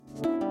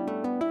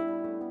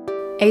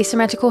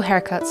Asymmetrical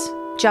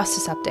Haircuts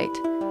Justice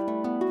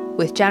Update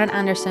with Janet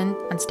Anderson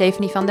and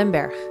Stephanie van den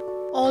Berg.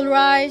 All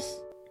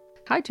rise.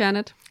 Hi,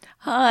 Janet.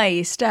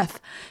 Hi, Steph.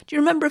 Do you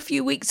remember a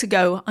few weeks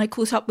ago I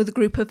caught up with a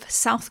group of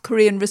South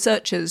Korean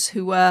researchers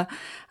who were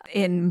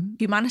in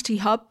Humanity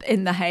Hub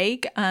in The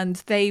Hague, and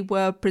they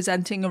were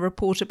presenting a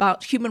report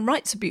about human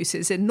rights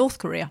abuses in North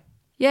Korea?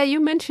 Yeah, you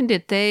mentioned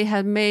it. They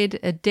had made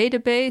a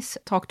database,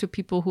 talked to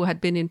people who had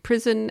been in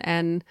prison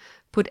and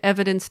put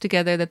evidence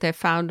together that they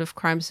found of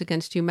crimes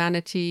against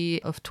humanity,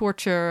 of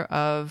torture,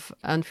 of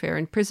unfair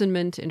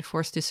imprisonment,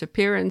 enforced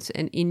disappearance,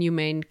 and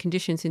inhumane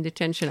conditions in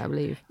detention, I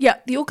believe. Yeah,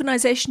 the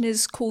organisation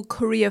is called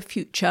Korea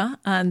Future,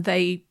 and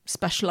they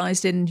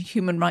specialised in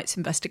human rights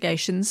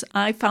investigations.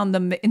 I found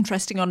them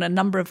interesting on a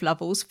number of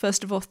levels.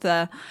 First of all,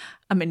 at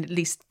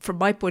least from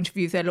my point of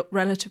view, they look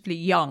relatively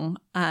young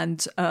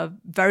and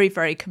very,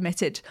 very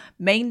committed,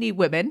 mainly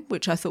women,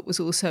 which I thought was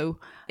also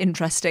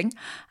interesting.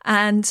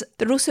 And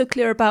they're also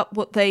clear about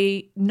what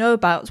they know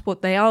about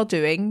what they are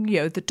doing,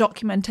 the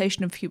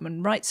documentation of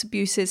human rights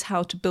abuses,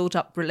 how to build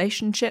up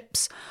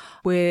relationships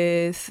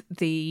with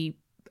the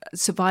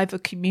survivor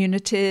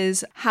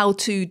communities, how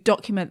to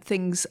document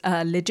things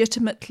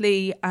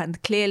legitimately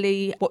and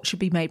clearly, what should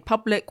be made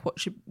public, what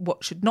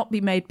should not be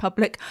made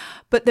public.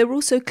 But they're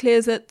also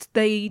clear that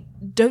they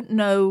don't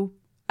know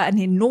an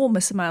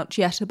enormous amount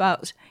yet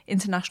about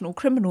international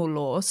criminal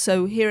law.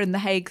 So here in The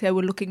Hague, they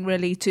were looking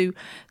really to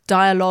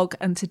dialogue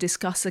and to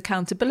discuss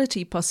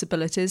accountability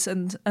possibilities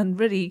and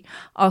really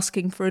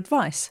asking for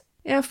advice.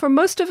 Yeah, for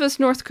most of us,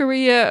 North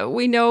Korea,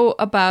 we know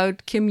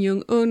about Kim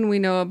Jong-un, we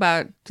know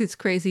about his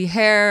crazy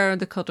hair,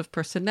 the cult of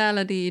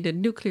personality, the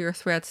nuclear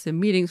threats, the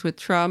meetings with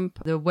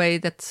Trump, the way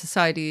that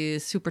society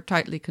is super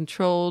tightly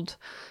controlled.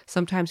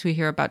 Sometimes we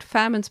hear about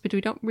famines, but we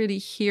don't really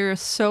hear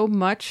so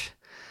much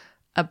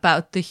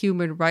about the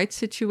human rights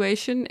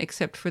situation,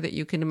 except for that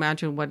you can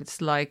imagine what it's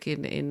like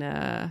in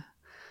a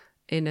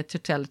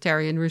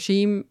totalitarian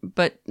regime,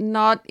 but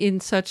not in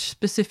such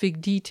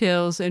specific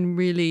details and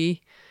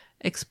really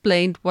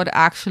explained what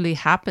actually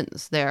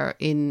happens there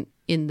in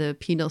the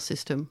penal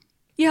system.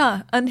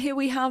 Yeah, and here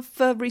we have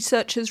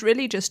researchers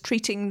really just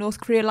treating North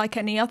Korea like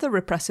any other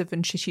repressive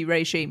and shitty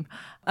regime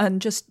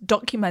and just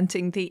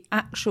documenting the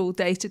actual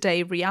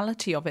day-to-day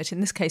reality of it, in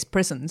this case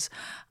prisons,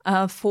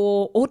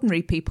 for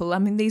ordinary people. I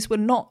mean, these were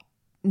not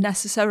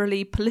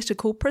necessarily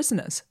political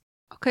prisoners.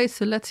 Okay,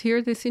 so let's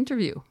hear this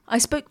interview. I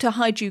spoke to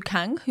Haiju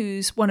Kang,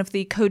 who's one of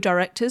the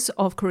co-directors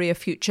of Korea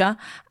Future,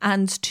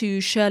 and to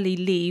Shirley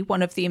Lee,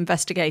 one of the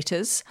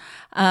investigators.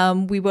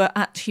 We were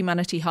at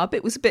Humanity Hub.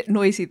 It was a bit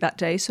noisy that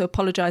day, so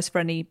apologise for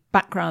any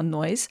background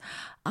noise.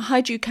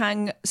 Haiju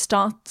Kang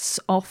starts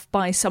off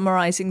by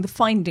summarising the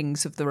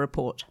findings of the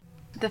report.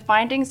 The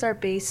findings are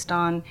based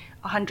on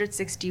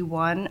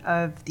 161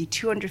 of the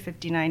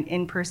 259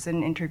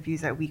 in-person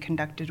interviews that we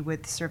conducted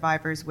with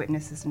survivors,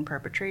 witnesses, and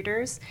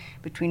perpetrators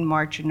between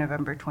March and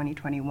November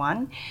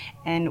 2021.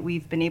 And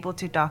we've been able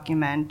to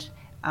document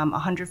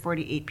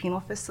 148 penal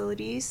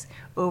facilities,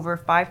 over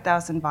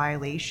 5,000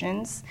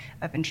 violations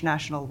of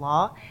international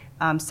law,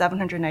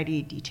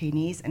 798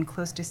 detainees, and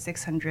close to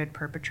 600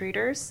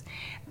 perpetrators.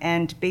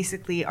 And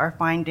basically, our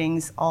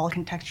findings all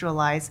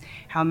contextualize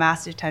how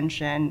mass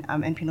detention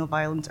and penal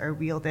violence are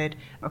wielded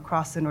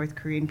across the North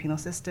Korean penal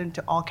system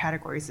to all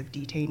categories of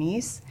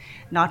detainees,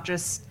 not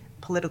just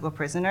political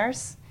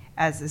prisoners,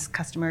 as is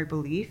customary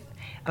belief,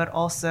 but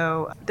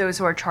also those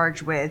who are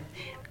charged with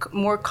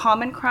more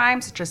common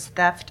crimes such as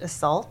theft,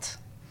 assault,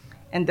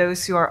 and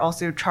those who are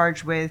also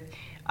charged with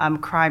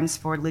crimes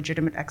for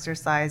legitimate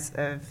exercise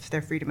of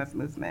their freedom of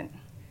movement.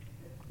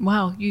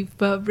 Wow, you've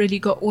really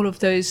got all of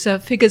those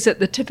figures at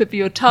the tip of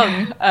your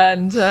tongue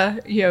and,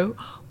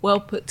 well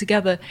put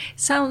together.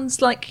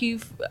 Sounds like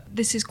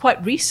this is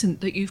quite recent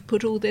that you've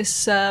put all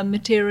this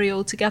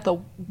material together.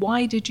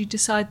 Why did you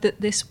decide that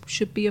this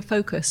should be a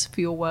focus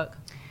for your work?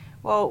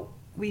 Well,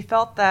 we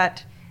felt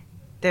that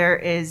there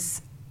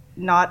is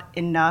not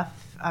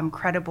enough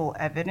credible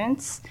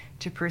evidence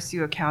to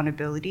pursue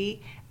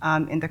accountability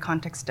in the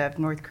context of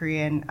North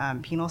Korean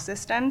penal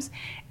systems.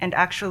 And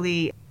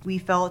actually, we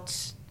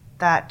felt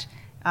that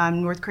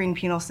North Korean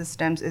penal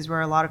systems is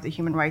where a lot of the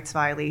human rights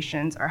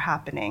violations are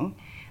happening.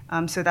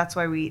 So that's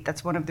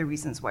one of the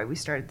reasons why we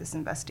started this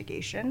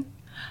investigation.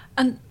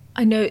 And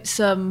I know it's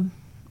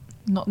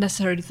not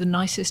necessarily the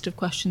nicest of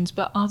questions,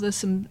 but are there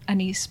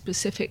any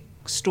specific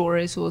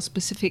stories or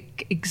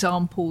specific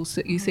examples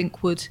that you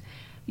think would,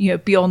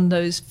 beyond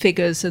those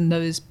figures and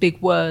those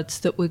big words,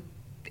 that would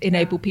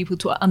enable people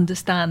to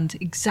understand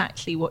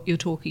exactly what you're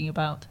talking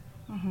about?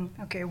 Mm-hmm.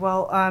 Okay,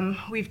 well,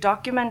 we've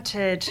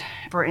documented,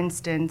 for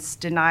instance,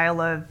 denial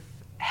of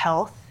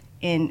health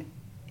in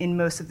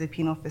most of the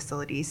penal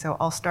facilities. So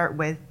I'll start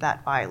with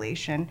that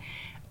violation.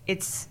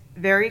 It's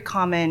very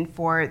common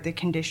for the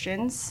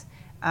conditions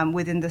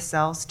within the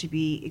cells to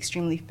be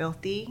extremely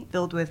filthy,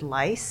 filled with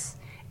lice,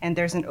 and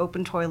there's an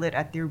open toilet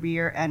at the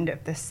rear end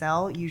of the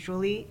cell,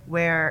 usually,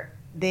 where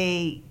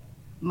they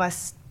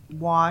must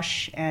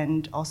wash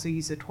and also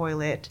use a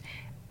toilet.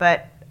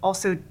 But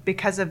Also,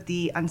 because of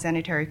the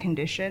unsanitary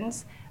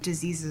conditions,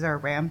 diseases are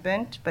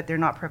rampant, but they're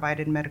not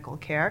provided medical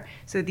care.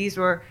 So these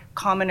were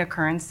common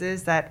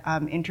occurrences that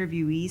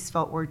interviewees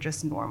felt were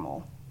just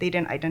normal. They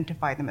didn't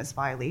identify them as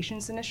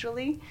violations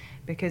initially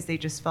because they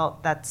just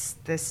felt that's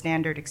the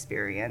standard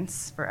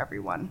experience for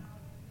everyone.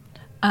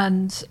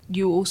 And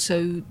you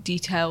also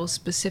detail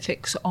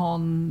specifics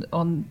on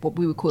what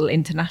we would call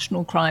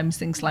international crimes,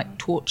 things like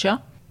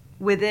torture.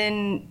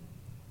 Within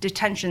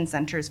detention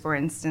centers, for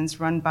instance,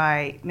 run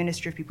by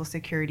Ministry of People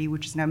Security,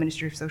 which is now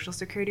Ministry of Social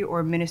Security,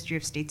 or Ministry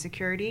of State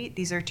Security.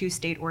 These are two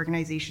state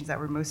organizations that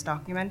were most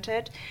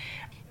documented.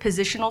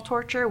 Positional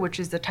torture, which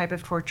is the type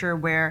of torture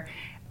where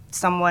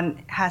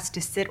someone has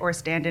to sit or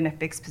stand in a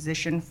fixed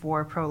position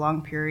for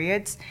prolonged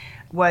periods,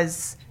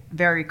 was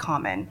very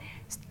common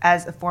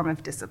as a form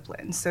of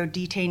discipline. So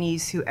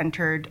detainees who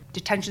entered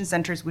detention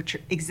centers, which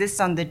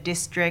exist on the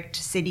district,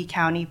 city,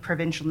 county,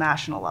 provincial,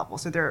 national level,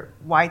 so they're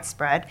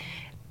widespread,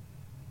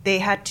 they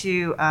had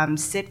to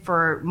sit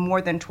for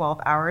more than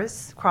 12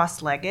 hours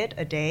cross-legged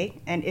a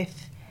day, and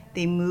if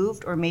they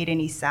moved or made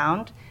any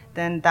sound,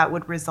 then that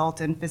would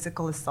result in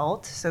physical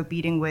assault, so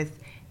beating with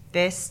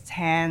fists,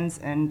 hands,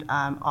 and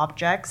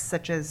objects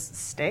such as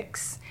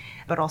sticks,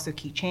 but also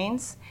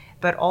keychains,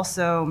 but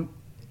also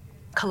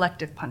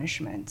collective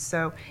punishment.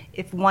 So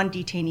if one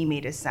detainee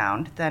made a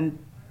sound, then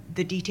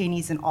the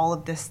detainees in all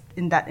of this,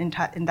 in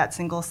that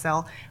single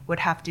cell, would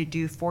have to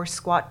do 4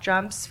 squat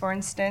jumps, for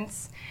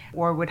instance,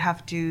 or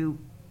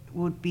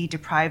would be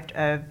deprived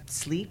of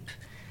sleep.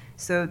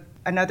 So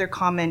another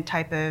common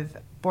type of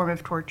form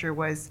of torture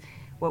was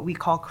what we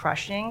call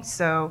crushing.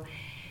 So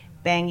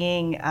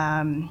banging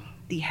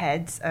the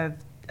heads of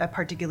a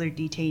particular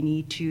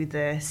detainee to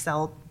the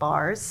cell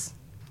bars.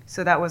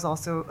 So that was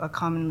also a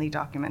commonly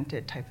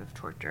documented type of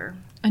torture.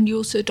 And you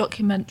also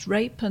document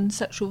rape and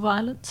sexual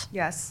violence?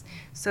 Yes.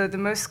 So the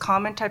most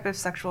common type of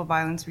sexual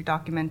violence we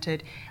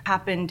documented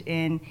happened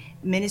in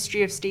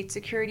Ministry of State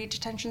Security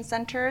detention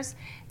centers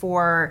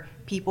for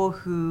people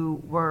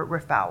who were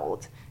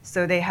refouled.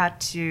 So they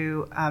had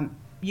to,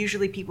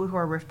 usually people who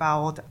are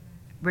refouled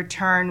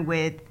return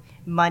with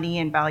money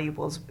and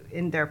valuables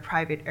in their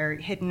private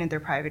area, hidden in their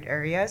private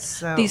areas.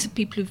 So these are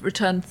people who've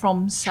returned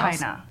from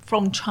China.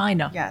 From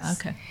China. Yes.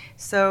 Okay.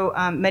 So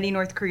many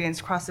North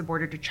Koreans cross the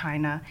border to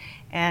China,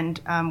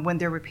 and when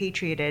they're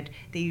repatriated,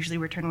 they usually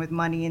return with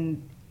money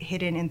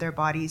hidden in their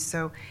bodies.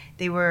 So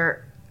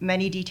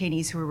many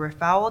detainees who were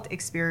refouled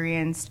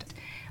experienced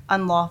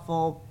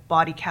unlawful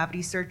body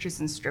cavity searches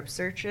and strip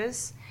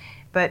searches,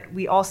 but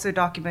we also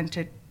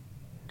documented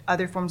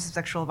other forms of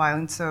sexual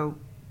violence. So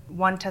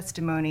one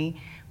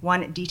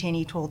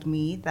detainee told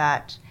me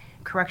that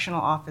correctional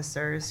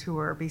officers, who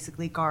were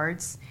basically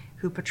guards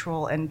who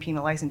patrol and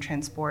penalize and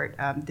transport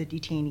the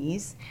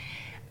detainees,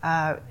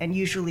 and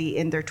usually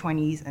in their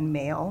 20s and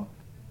male,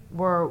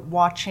 were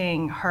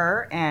watching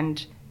her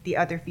and the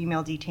other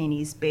female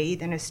detainees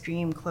bathe in a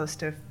stream close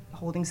to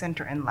holding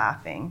center and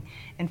laughing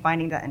and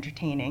finding that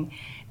entertaining.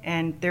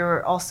 And there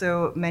were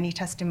also many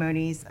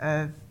testimonies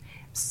of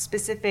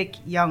specific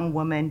young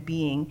women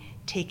being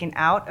taken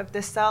out of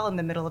the cell in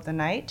the middle of the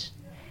night.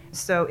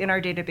 So in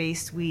our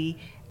database, we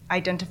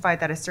identified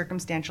that as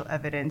circumstantial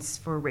evidence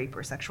for rape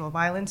or sexual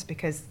violence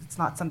because it's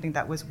not something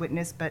that was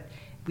witnessed, but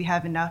we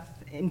have enough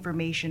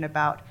information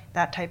about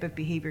that type of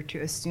behavior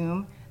to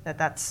assume that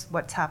that's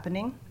what's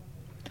happening.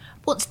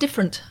 What's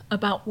different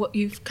about what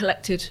you've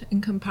collected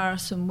in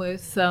comparison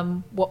with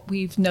what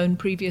we've known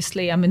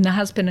previously? I mean, there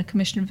has been a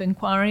commission of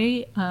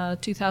inquiry,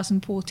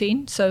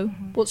 2014, so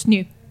what's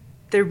new?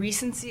 The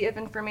recency of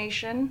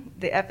information,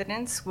 the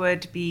evidence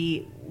would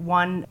be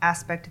one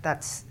aspect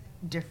that's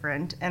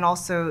different, and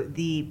also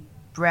the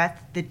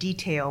breadth, the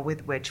detail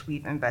with which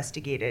we've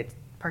investigated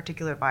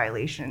particular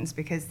violations,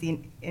 because the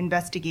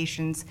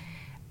investigations,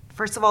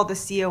 first of all, the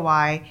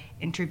COI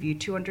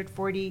interviewed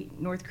 240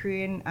 North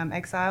Korean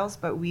exiles,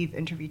 but we've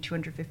interviewed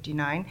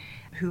 259,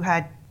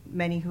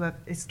 many who have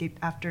escaped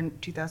after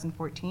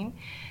 2014.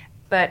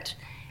 But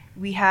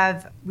we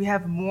have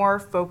more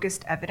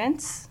focused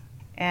evidence,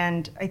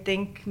 and I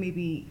think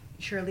maybe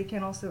Shirley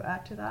can also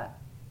add to that.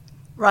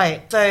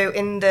 Right. So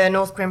in the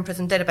North Korean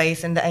prison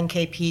database, in the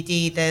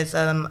NKPD, there's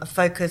a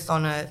focus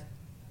on a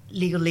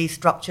legally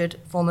structured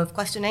form of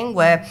questioning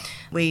where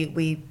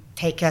we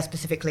take care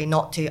specifically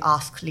not to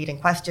ask leading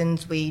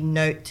questions. We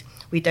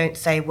don't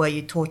say, were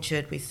you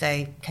tortured? We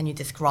say, can you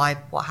describe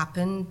what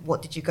happened?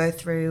 What did you go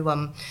through?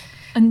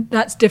 And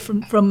that's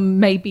different from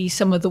maybe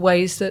some of the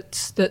ways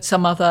that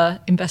some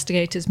other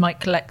investigators might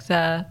collect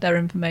their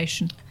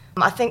information.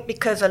 I think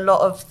because a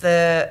lot of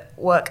the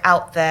work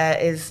out there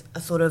is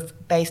sort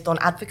of based on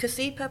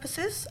advocacy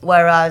purposes,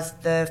 whereas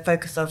the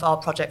focus of our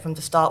project from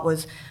the start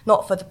was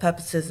not for the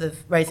purposes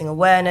of raising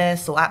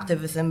awareness or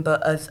activism,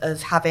 but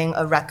as having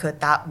a record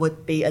that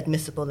would be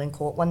admissible in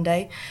court one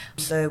day.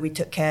 So we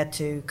took care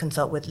to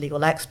consult with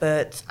legal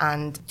experts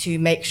and to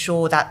make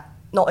sure that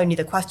not only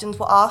the questions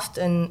were asked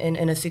in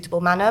a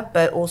suitable manner,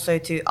 but also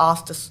to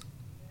ask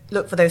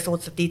look for those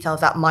sorts of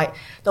details that might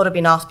not have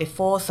been asked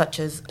before, such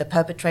as the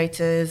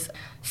perpetrators,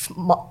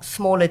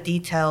 smaller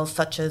details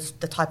such as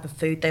the type of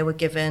food they were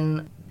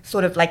given,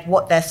 sort of like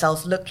what their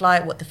cells look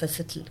like, what the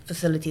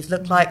facilities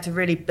look like, to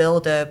really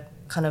build a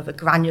kind of a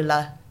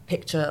granular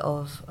picture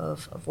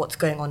of what's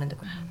going on in the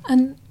ground.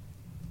 And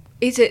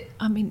is it,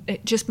 I mean,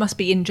 it just must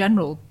be in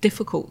general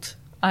difficult,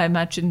 I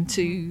imagine,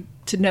 to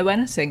know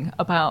anything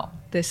about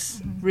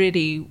this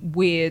really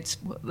weird,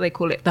 what they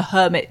call it, the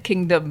hermit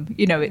kingdom.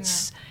 You know,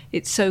 it's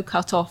so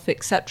cut off,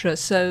 etc.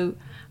 So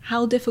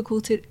how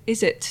difficult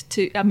is it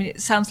to, I mean,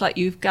 it sounds like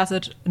you've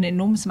gathered an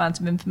enormous amount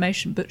of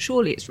information, but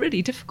surely it's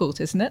really difficult,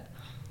 isn't it?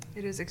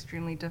 It is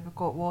extremely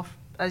difficult. Well,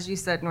 as you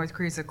said, North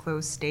Korea is a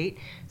closed state,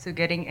 so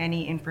getting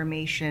any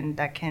information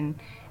that can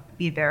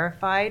be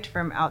verified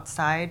from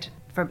outside,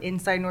 from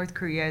inside North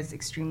Korea is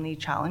extremely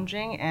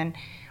challenging, and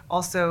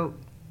also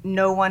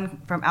no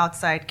one from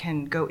outside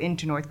can go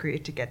into North Korea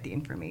to get the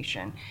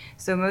information.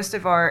 So most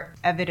of our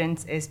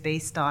evidence is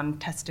based on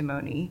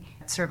testimony,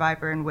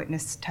 survivor and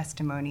witness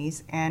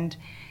testimonies, and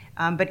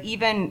but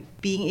even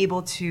being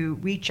able to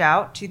reach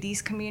out to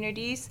these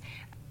communities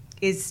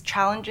is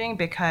challenging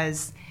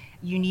because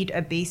you need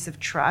a base of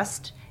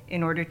trust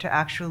in order to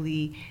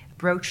actually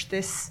broach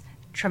this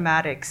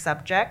traumatic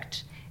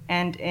subject.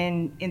 And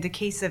in the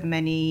case of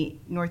many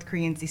North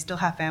Koreans, they still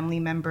have family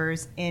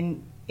members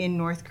in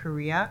North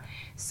Korea.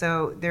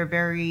 So they're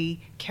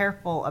very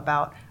careful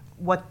about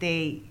what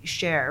they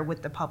share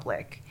with the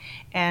public.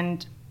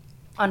 And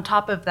on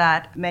top of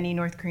that, many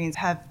North Koreans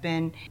have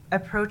been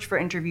approached for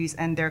interviews,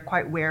 and they're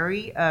quite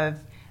wary of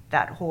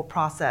that whole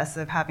process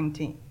of having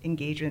to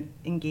engage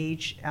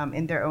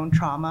in their own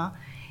trauma.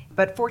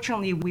 But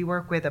fortunately, we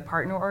work with a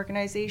partner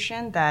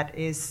organization that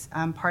is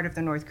part of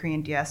the North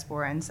Korean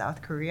diaspora in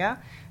South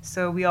Korea.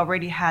 So we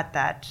already had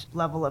that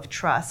level of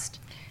trust.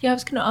 Yeah, I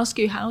was going to ask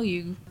you how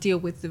you deal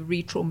with the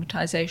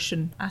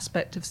re-traumatization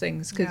aspect of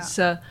things, because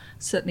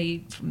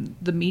certainly from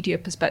the media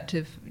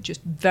perspective,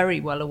 just very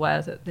well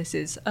aware that this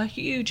is a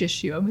huge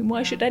issue. I mean,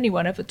 why should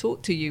anyone ever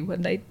talk to you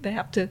when they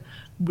have to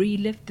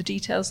relive the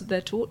details of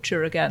their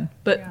torture again?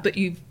 But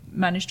you've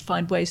managed to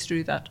find ways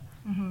through that.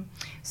 Mm-hmm.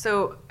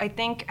 So I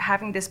think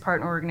having this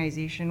partner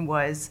organization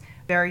was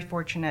very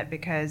fortunate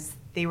because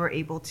they were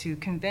able to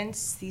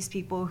convince these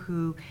people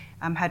who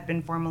had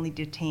been formally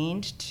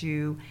detained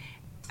to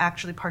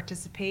actually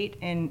participate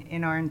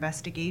in our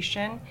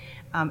investigation.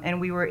 And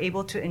we were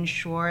able to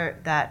ensure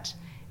that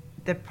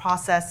the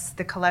process,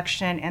 the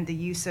collection, and the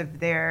use of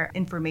their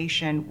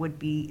information would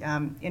be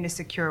in a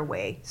secure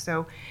way.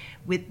 So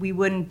we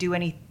wouldn't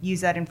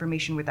use that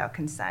information without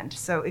consent.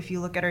 So if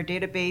you look at our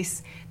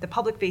database, the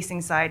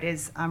public-facing side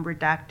is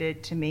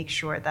redacted to make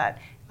sure that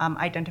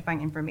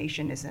identifying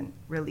information isn't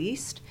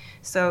released.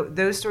 So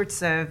those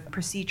sorts of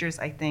procedures,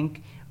 I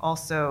think,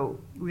 also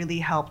really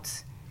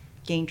helped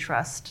gain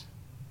trust.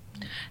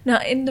 Now,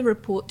 in the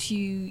report,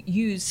 you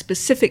use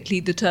specifically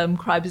the term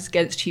crimes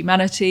against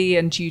humanity,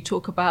 and you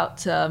talk about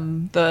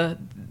the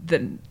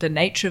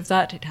nature of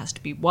that. It has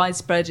to be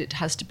widespread. It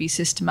has to be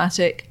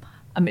systematic.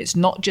 It's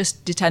not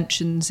just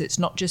detentions. It's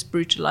not just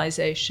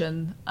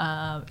brutalization.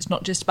 It's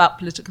not just about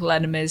political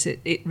enemies.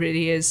 It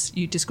really is,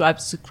 you describe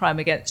it as a crime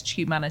against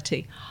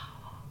humanity.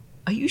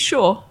 Are you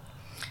sure?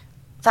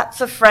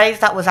 That's a phrase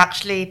that was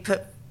actually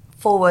put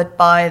forward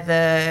by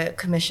the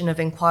Commission of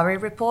Inquiry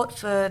report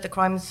for the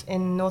crimes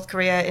in North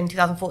Korea in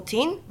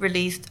 2014,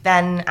 released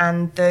then,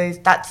 and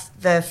that's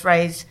the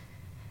phrase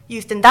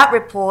used in that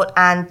report,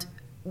 and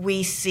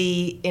we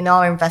see in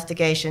our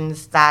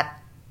investigations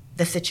that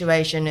the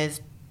situation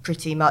is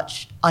pretty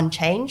much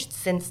unchanged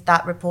since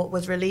that report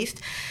was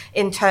released.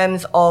 In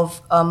terms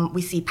of,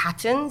 we see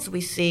patterns,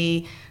 we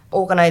see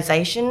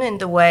organization in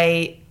the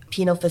way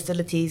penal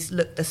facilities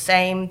look the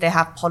same. They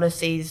have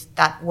policies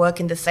that work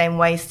in the same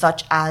way,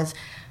 such as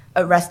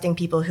arresting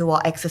people who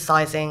are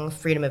exercising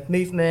freedom of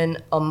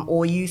movement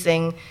or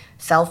using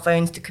cell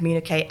phones to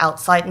communicate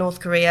outside North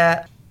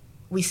Korea.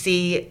 We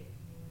see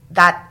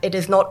that it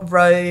is not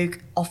rogue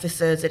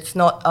officers, it's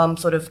not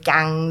sort of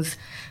gangs.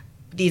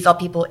 These are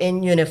people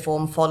in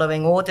uniform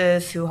following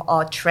orders who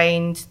are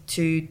trained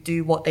to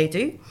do what they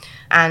do.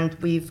 And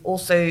we've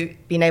also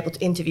been able to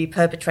interview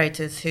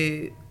perpetrators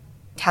who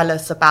tell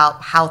us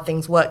about how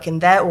things work in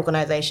their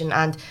organization,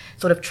 and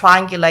sort of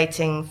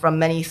triangulating from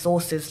many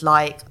sources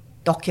like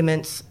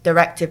documents,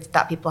 directives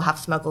that people have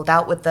smuggled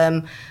out with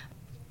them.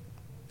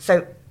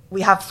 So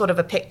we have sort of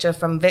a picture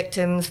from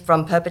victims,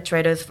 from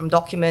perpetrators, from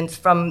documents,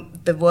 from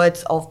the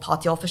words of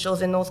party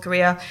officials in North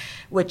Korea,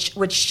 which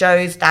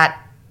shows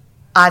that,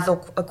 as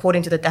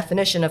according to the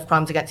definition of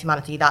crimes against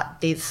humanity, that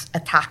this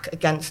attack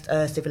against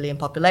a civilian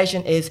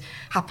population is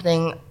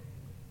happening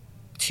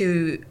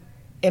to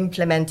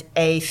implement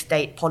a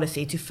state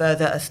policy, to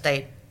further a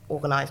state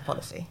organized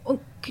policy.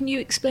 Well, can you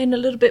explain a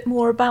little bit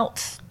more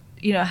about,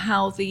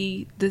 how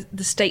the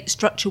state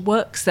structure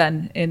works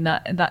then in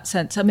that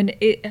sense? I mean,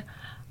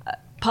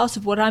 part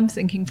of what I'm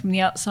thinking from the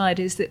outside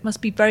is that it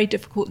must be very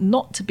difficult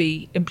not to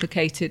be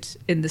implicated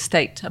in the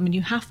state. I mean,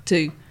 you have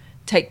to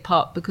take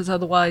part because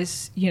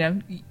otherwise,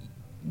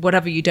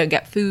 whatever, you don't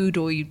get food,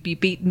 or you'd be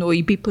beaten, or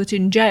you'd be put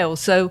in jail.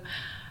 So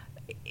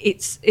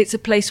it's a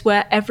place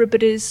where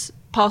everybody's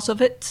part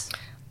of it.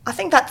 I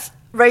think that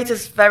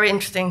raises very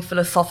interesting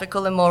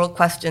philosophical and moral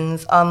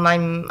questions. I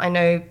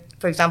know,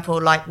 for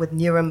example, like with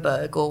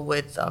Nuremberg, or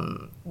with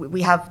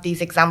we have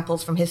these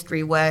examples from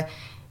history where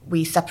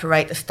we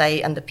separate the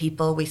state and the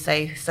people. We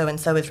say so and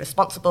so is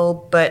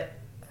responsible, but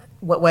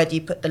where do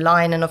you put the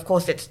line? And of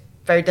course, it's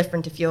very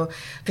different if you're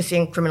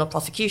pursuing criminal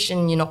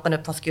prosecution. You're not going to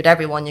prosecute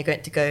everyone. You're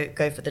going to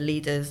go for the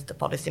leaders, the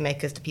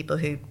policymakers, the people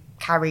who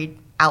carried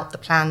out the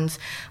plans.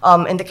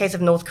 In the case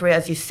of North Korea,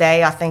 as you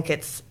say, I think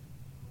it's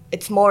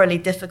morally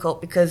difficult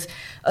because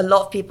a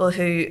lot of people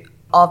who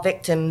are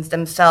victims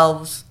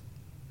themselves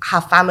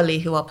have family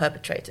who are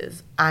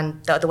perpetrators,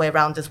 and the other way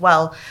around as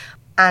well.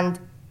 And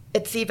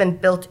it's even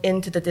built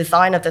into the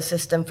design of the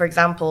system. For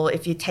example,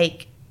 if you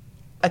take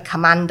a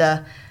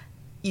commander,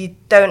 you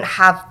don't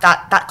have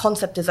that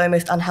concept is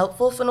almost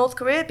unhelpful for North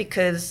Korea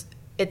because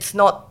it's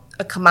not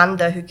a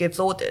commander who gives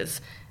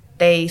orders.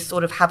 They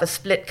sort of have a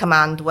split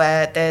command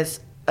where there's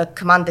a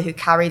commander who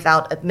carries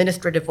out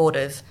administrative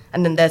orders,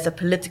 and then there's a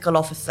political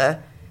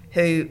officer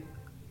who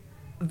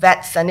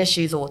vets and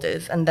issues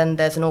orders, and then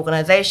there's an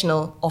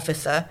organizational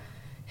officer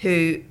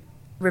who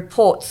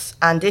reports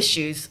and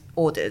issues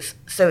orders.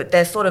 So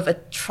there's sort of a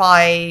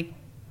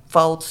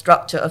tri-fold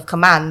structure of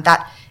command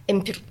that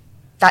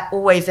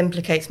always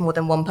implicates more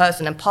than one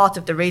person. And part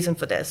of the reason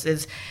for this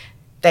is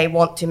they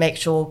want to make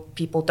sure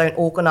people don't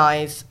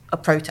organize a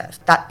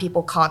protest, that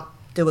people can't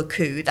do a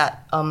coup,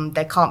 that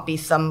there can't be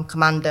some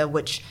commander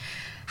which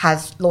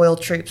has loyal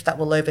troops that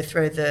will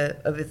overthrow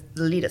the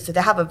leader. So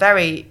they have a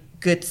very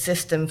good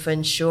system for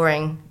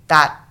ensuring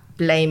that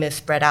blame is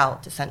spread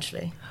out,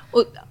 essentially.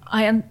 Well,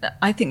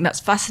 I think that's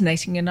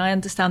fascinating, and I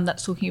understand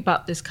that's talking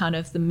about this kind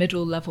of the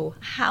middle level.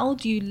 How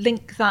do you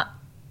link that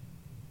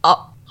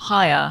up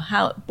higher?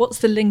 What's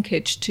the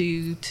linkage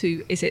to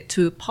is it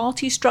to a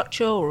party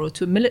structure or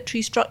to a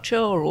military structure,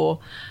 or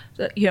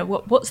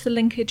what's the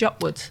linkage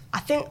upwards? I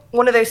think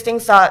one of those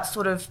things that's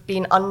sort of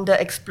been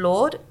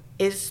underexplored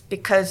is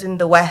because in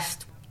the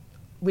West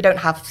we don't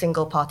have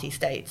single party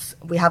states.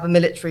 We have a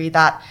military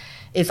that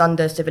is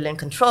under civilian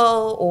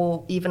control,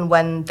 or even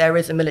when there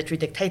is a military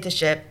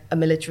dictatorship, a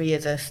military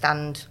is a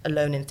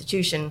stand-alone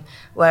institution.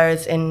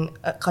 Whereas in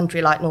a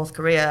country like North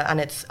Korea, and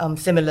it's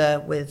similar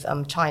with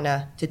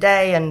China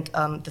today and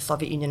the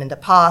Soviet Union in the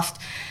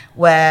past,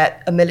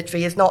 where a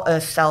military is not a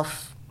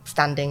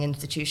self-standing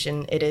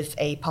institution, it is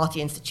a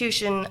party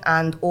institution,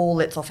 and all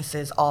its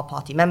officers are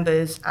party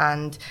members,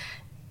 and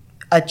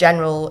a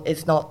general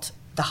is not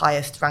the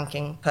highest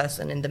ranking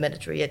person in the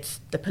military, it's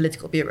the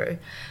political bureau.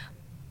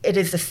 It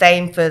is the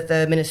same for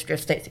the Ministry of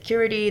State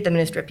Security, the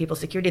Ministry of People's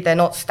Security. They're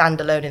not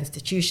standalone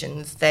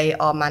institutions. They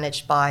are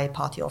managed by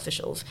party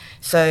officials.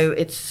 So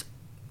it's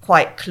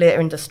quite clear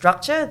in the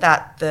structure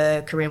that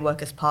the Korean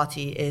Workers'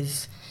 Party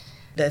is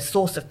the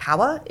source of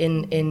power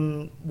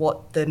in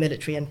what the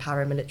military and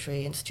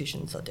paramilitary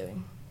institutions are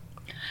doing.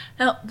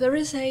 Now, there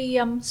is a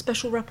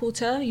special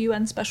rapporteur,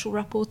 UN special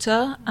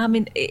rapporteur. I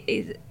mean,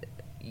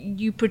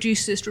 you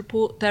produce this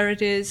report, there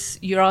it is,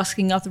 you're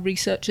asking other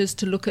researchers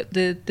to look at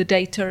the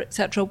data,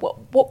 etc.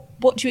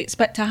 What do you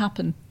expect to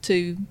happen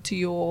to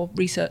your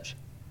research?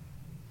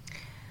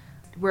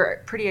 We're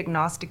pretty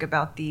agnostic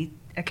about the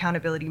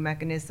accountability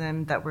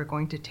mechanism that we're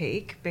going to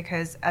take,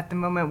 because at the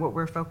moment what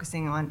we're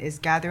focusing on is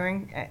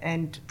gathering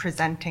and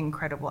presenting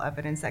credible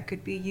evidence that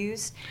could be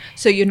used.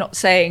 So you're not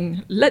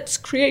saying, let's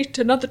create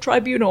another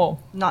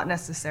tribunal? Not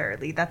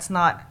necessarily. That's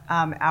not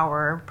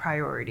our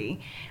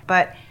priority.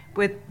 But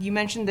you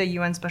mentioned the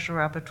UN Special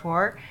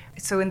Rapporteur.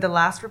 So in the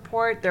last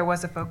report, there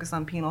was a focus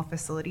on penal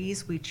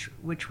facilities, which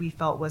we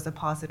felt was a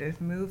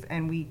positive move,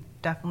 and we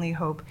definitely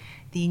hope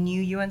the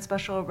new UN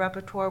Special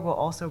Rapporteur will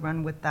also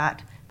run with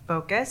that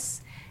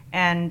focus.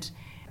 And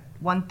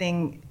one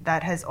thing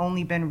that has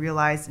only been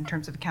realized in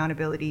terms of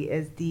accountability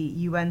is the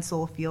UN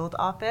Seoul Field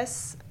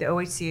Office, the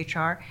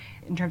OHCHR,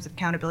 in terms of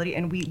accountability.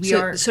 And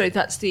So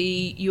that's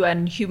the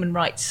UN human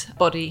rights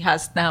body,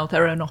 has now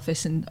their own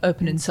office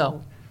open in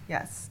Seoul.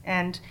 Yes,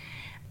 and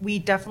we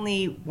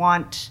definitely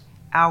want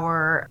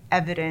our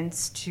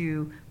evidence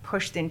to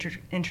push the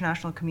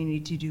international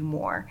community to do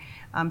more,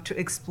 to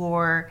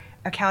explore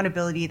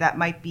accountability that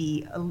might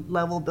be a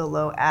level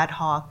below ad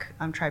hoc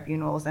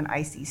tribunals and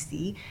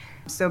ICC.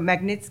 So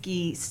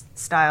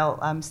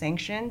Magnitsky-style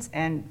sanctions,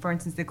 and for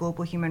instance, the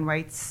global human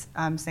rights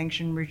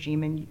sanction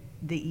regime in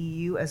the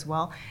EU as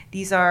well.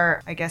 These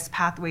are, I guess,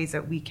 pathways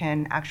that we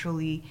can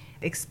actually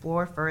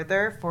explore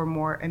further for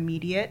more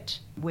immediate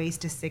ways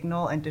to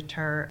signal and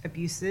deter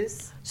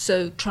abuses.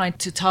 So trying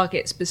to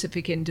target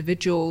specific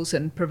individuals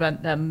and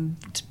prevent them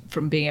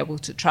from being able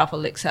to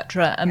travel,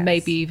 etc., and Yes.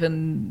 maybe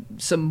even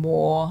some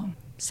more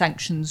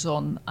sanctions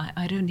on,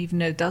 I don't even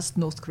know, does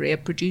North Korea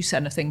produce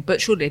anything?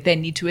 But surely they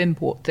need to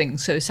import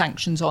things, so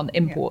sanctions on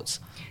imports.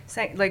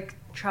 Yeah. Like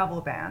travel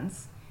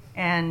bans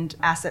and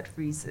asset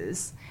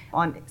freezes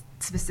on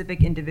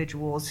specific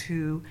individuals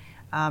who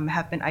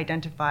have been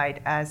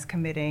identified as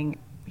committing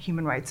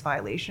human rights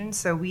violations.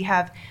 So we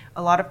have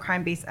a lot of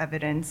crime-based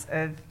evidence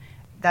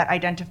that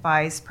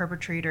identifies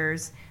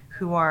perpetrators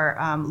who are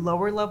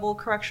lower-level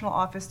correctional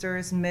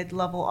officers,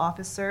 mid-level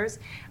officers,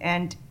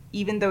 and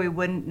even though it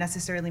wouldn't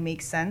necessarily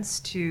make sense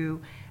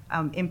to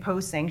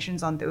impose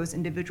sanctions on those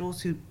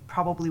individuals who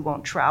probably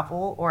won't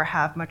travel or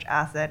have much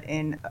asset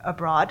in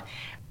abroad,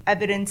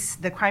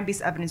 the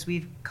crime-based evidence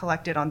we've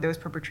collected on those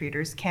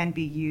perpetrators can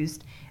be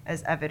used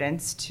as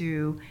evidence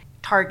to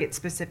target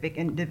specific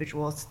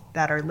individuals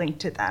that are linked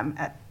to them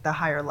at the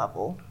higher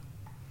level.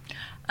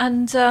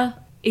 And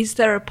is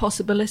there a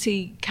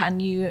possibility, can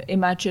you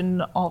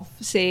imagine, of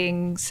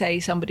seeing,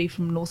 say, somebody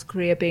from North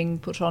Korea being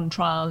put on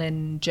trial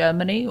in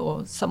Germany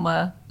or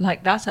somewhere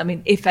like that? I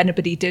mean, if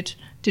anybody did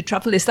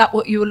travel, is that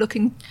what you were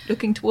looking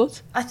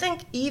towards? I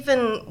think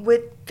even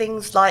with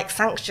things like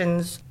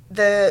sanctions,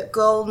 the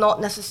goal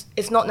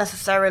is not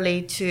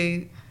necessarily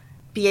to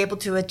be able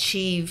to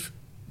achieve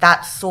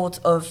that sort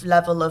of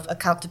level of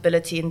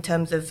accountability in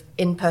terms of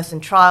in-person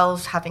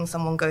trials, having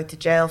someone go to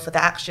jail for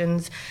their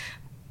actions,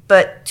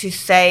 but to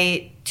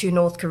say to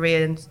North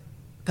Korean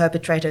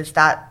perpetrators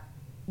that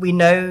we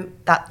know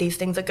that these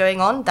things are going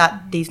on,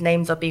 that these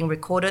names are being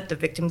recorded, the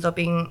victims are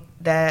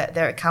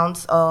their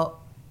accounts are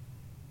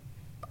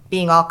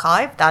being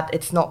archived, that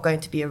it's not going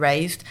to be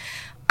erased.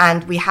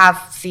 And we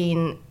have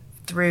seen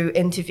through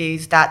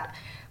interviews that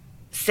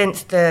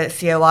since the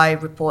COI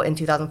report in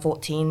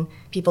 2014,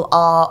 people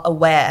are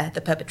aware,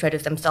 the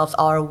perpetrators themselves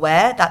are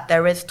aware that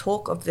there is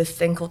talk of this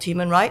thing called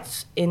human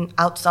rights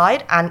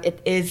outside, and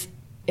it is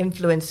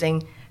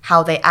influencing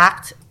how they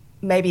act.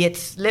 Maybe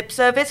it's lip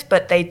service,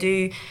 but they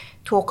do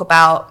talk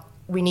about,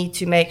 we need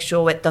to make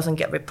sure it doesn't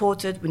get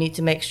reported. We need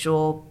to make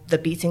sure the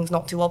beating's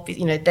not too obvious.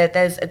 You know,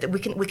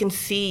 we can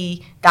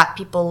see that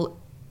people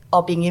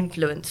are being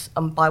influenced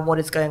by what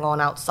is going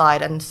on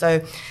outside, and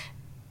so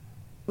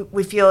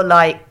we feel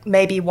like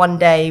maybe one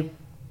day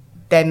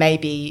there may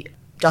be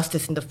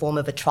justice in the form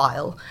of a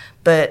trial,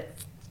 but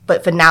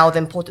for now the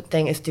important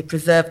thing is to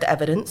preserve the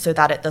evidence so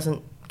that it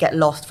doesn't get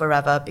lost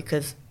forever,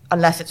 because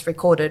unless it's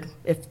recorded,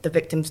 if the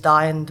victims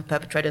die and the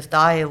perpetrators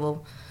die,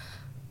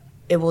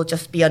 it will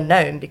just be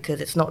unknown, because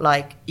it's not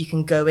like you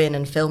can go in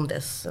and film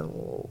this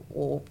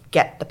or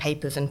get the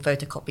papers and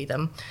photocopy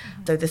them.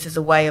 Mm-hmm. So this is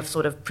a way of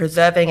sort of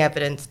preserving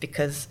evidence,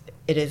 because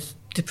it is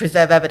to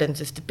preserve evidence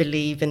is to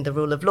believe in the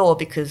rule of law,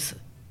 because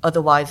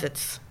otherwise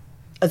it's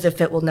as if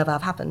it will never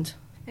have happened.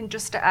 And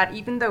just to add,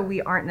 even though we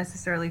aren't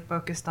necessarily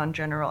focused on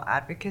general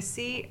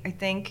advocacy, I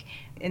think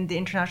in the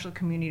international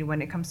community,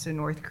 when it comes to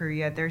North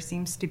Korea, there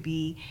seems to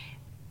be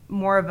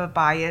more of a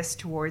bias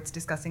towards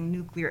discussing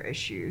nuclear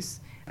issues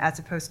as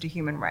opposed to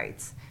human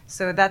rights.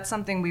 So that's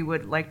something we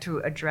would like to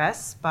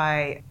address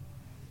by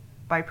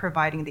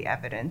providing the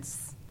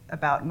evidence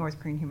about North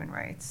Korean human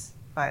rights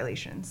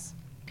violations.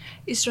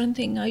 Is there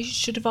anything I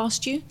should have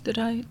asked you that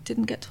I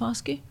didn't get to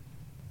ask you?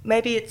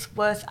 Maybe it's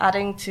worth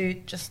adding to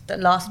just the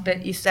last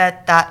bit you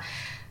said, that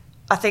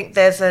I think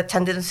there's a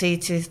tendency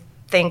to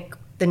think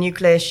the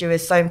nuclear issue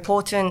is so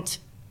important,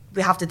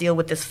 we have to deal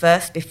with this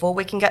first before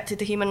we can get to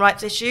the human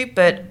rights issue.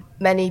 But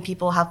many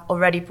people have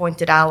already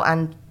pointed out,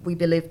 and we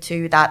believe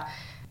too, that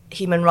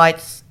human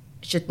rights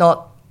should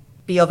not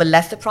be of a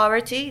lesser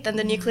priority than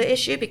the nuclear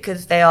issue,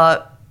 because they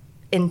are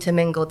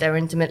intermingled, they're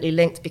intimately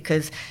linked,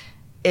 because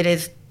it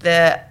is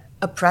the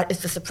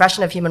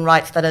suppression of human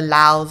rights that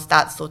allows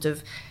that sort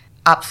of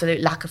absolute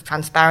lack of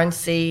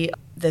transparency,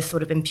 this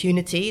sort of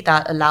impunity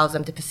that allows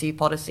them to pursue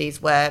policies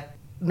where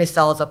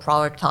missiles are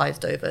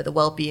prioritized over the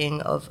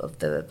well-being of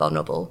the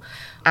vulnerable.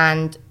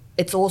 And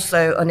it's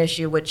also an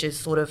issue which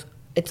is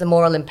it's a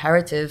moral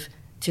imperative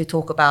to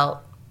talk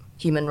about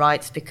human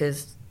rights,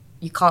 because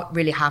you can't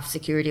really have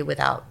security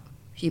without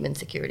human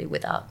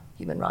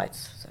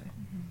rights. So.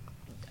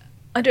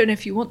 I don't know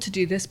if you want to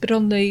do this, but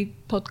on the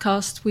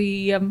podcast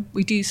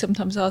we do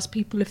sometimes ask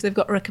people if they've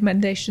got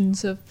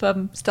recommendations of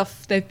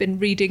stuff they've been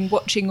reading,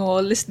 watching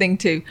or listening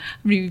to.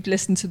 I mean, you've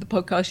listened to the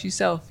podcast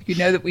yourself. You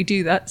know that we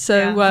do that.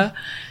 So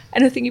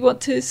anything you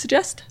want to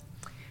suggest?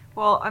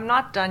 Well, I'm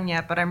not done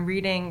yet, but I'm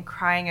reading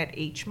Crying at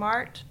H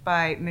Mart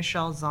by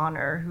Michelle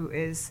Zauner, who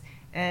is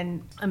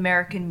an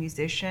American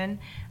musician,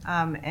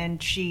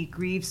 and she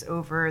grieves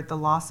over the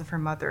loss of her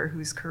mother,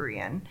 who's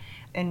Korean.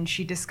 And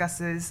she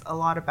discusses a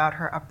lot about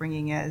her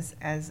upbringing as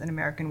an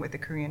American with a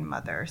Korean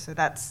mother. So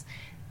that's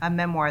a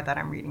memoir that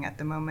I'm reading at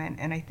the moment,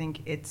 and I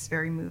think it's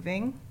very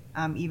moving,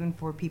 even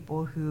for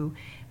people who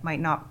might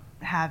not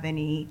have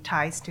any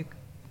ties to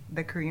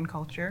the Korean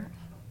culture.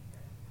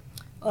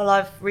 Well,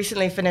 I've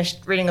recently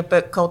finished reading a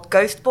book called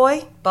Ghost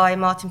Boy by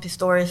Martin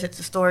Pistorius. It's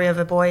a story of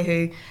a boy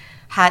who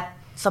had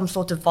some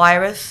sort of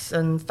virus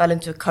and fell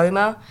into a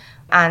coma,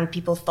 and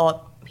people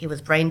thought he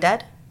was brain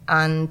dead.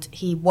 And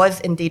he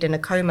was indeed in a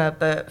coma,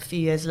 but a few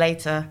years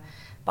later,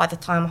 by the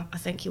time I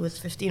think he was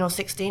 15 or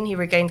 16, he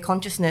regained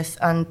consciousness,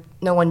 and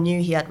no one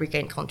knew he had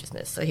regained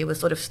consciousness. So he was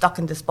sort of stuck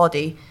in this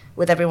body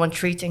with everyone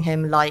treating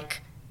him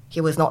like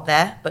he was not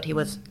there, but he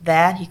was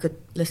there. He could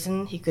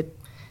listen, he could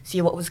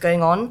see what was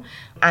going on.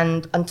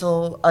 And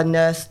until a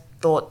nurse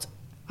thought,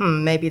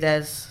 maybe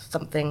there's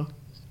something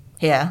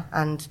here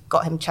and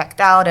got him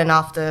checked out. And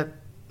after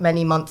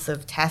many months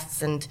of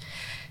tests and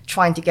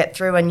trying to get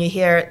through, and you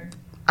hear,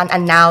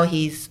 and now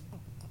he's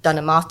done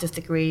a master's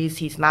degree,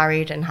 he's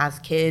married and has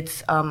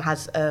kids,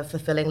 has a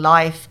fulfilling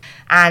life,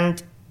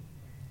 and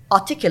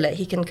articulate.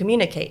 He can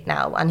communicate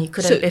now, and he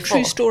couldn't before.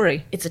 True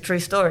story. It's a true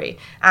story,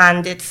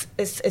 and it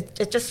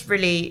just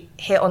really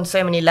hit on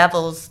so many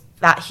levels,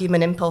 that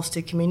human impulse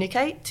to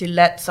communicate, to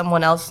let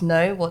someone else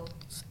know what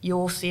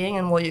you're seeing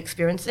and what you're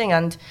experiencing.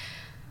 And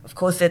of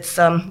course, it's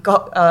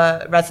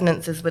got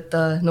resonances with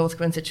the North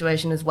Korean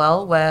situation as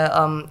well, where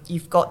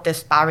you've got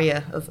this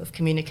barrier of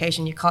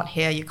communication. You can't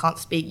hear, you can't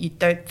speak, you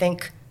don't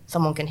think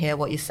someone can hear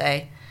what you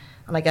say.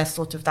 And I guess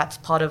sort of that's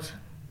part of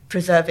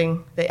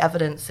preserving the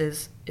evidence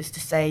is to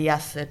say,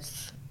 yes,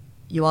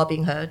 you are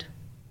being heard.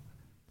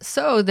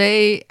 So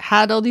they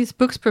had all these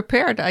books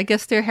prepared. I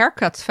guess they're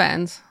haircuts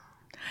fans.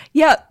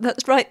 Yeah,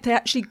 that's right. They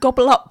actually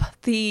gobble up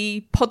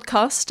the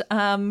podcast.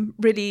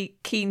 Really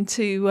keen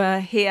to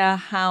hear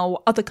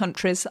how other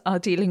countries are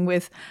dealing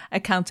with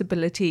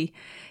accountability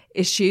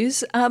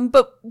issues.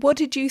 But what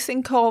did you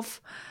think of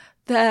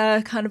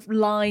their kind of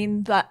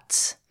line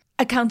that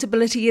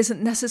accountability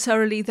isn't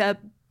necessarily their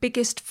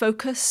biggest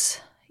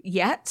focus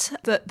yet,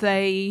 that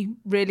they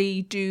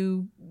really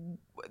do,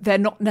 they're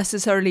not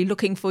necessarily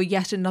looking for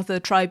yet another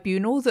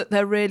tribunal, that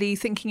they're really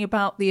thinking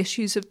about the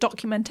issues of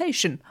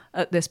documentation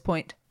at this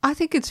point? I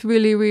think it's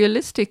really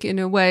realistic in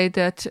a way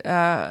that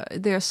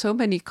there are so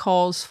many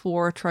calls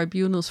for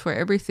tribunals for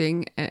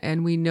everything,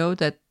 and we know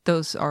that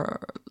those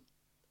are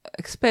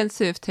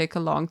expensive, take a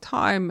long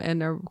time,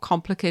 and are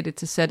complicated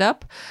to set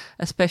up,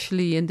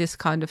 especially in this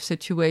kind of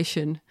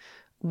situation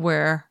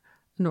where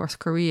North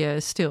Korea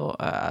is still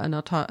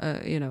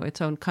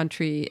its own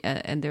country,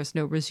 and there's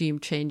no regime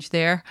change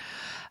there.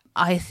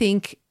 I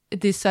think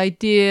this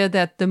idea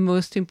that the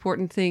most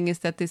important thing is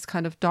that this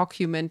kind of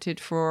documented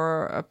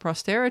for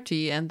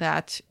posterity, and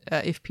that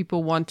if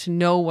people want to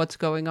know what's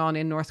going on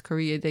in North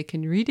Korea, they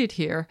can read it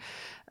here,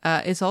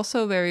 is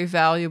also very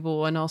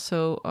valuable, and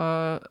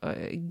also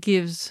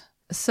gives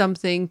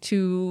something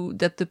to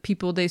that the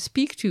people they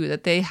speak to,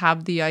 that they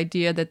have the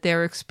idea that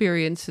their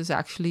experience has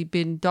actually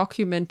been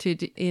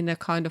documented in a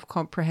kind of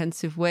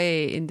comprehensive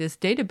way in this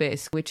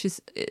database, which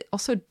is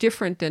also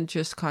different than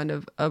just kind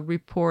of a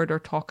report or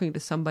talking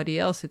to somebody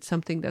else. It's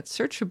something that's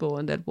searchable,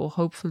 and that will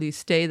hopefully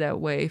stay that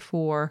way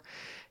for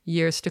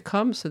years to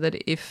come, so that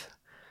if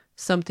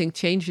something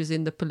changes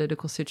in the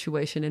political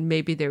situation, and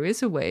maybe there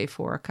is a way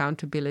for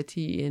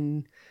accountability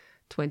in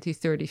 20,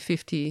 30,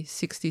 50,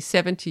 60,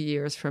 70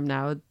 years from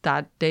now,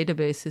 that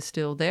database is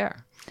still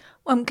there.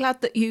 Well, I'm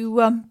glad that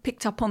you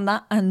picked up on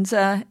that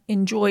and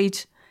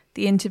enjoyed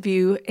the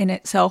interview in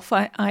itself.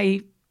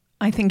 I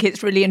think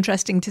it's really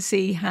interesting to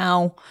see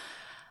how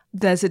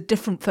there's a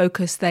different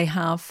focus they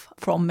have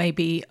from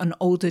maybe an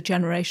older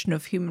generation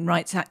of human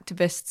rights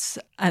activists.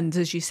 And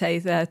as you say,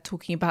 they're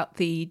talking about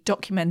the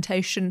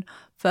documentation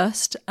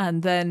first,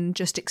 and then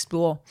just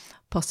explore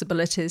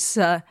possibilities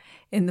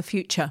in the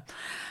future.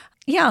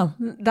 Yeah,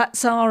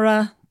 that's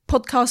our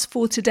podcast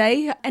for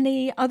today.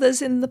 Any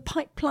others in the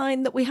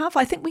pipeline that we have?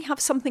 I think we have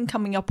something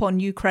coming up on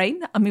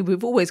Ukraine. I mean,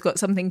 we've always got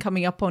something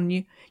coming up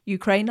on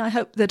Ukraine. I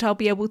hope that I'll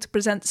be able to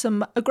present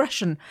some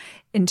aggression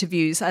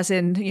interviews, as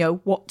in,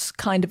 what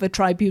kind of a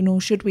tribunal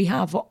should we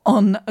have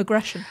on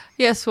aggression?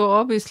 Yes, well,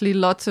 obviously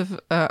lots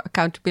of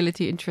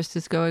accountability interest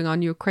is going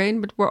on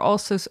Ukraine, but we're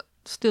also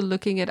still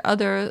looking at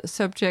other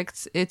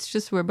subjects. It's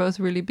just we're both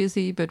really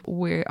busy, but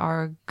we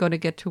are going to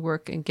get to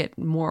work and get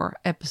more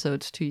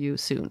episodes to you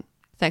soon.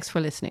 Thanks for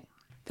listening.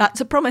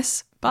 That's a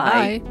promise.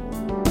 Bye.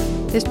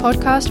 This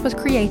podcast was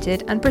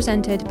created and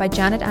presented by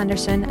Janet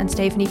Anderson and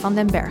Stephanie van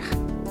den Berg.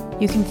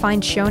 You can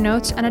find show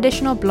notes and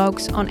additional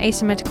blogs on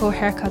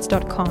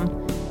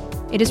asymmetricalhaircuts.com.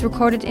 It is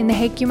recorded in the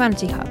Hague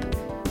Humanity Hub,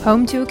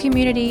 home to a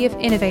community of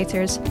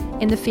innovators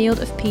in the field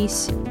of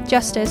peace,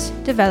 justice,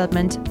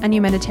 development, and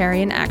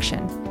humanitarian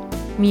action.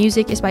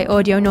 Music is by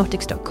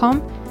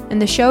audionautics.com,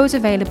 and the show is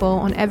available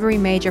on every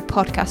major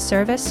podcast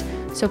service,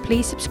 so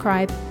please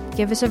subscribe,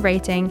 give us a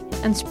rating,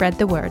 and spread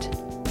the word.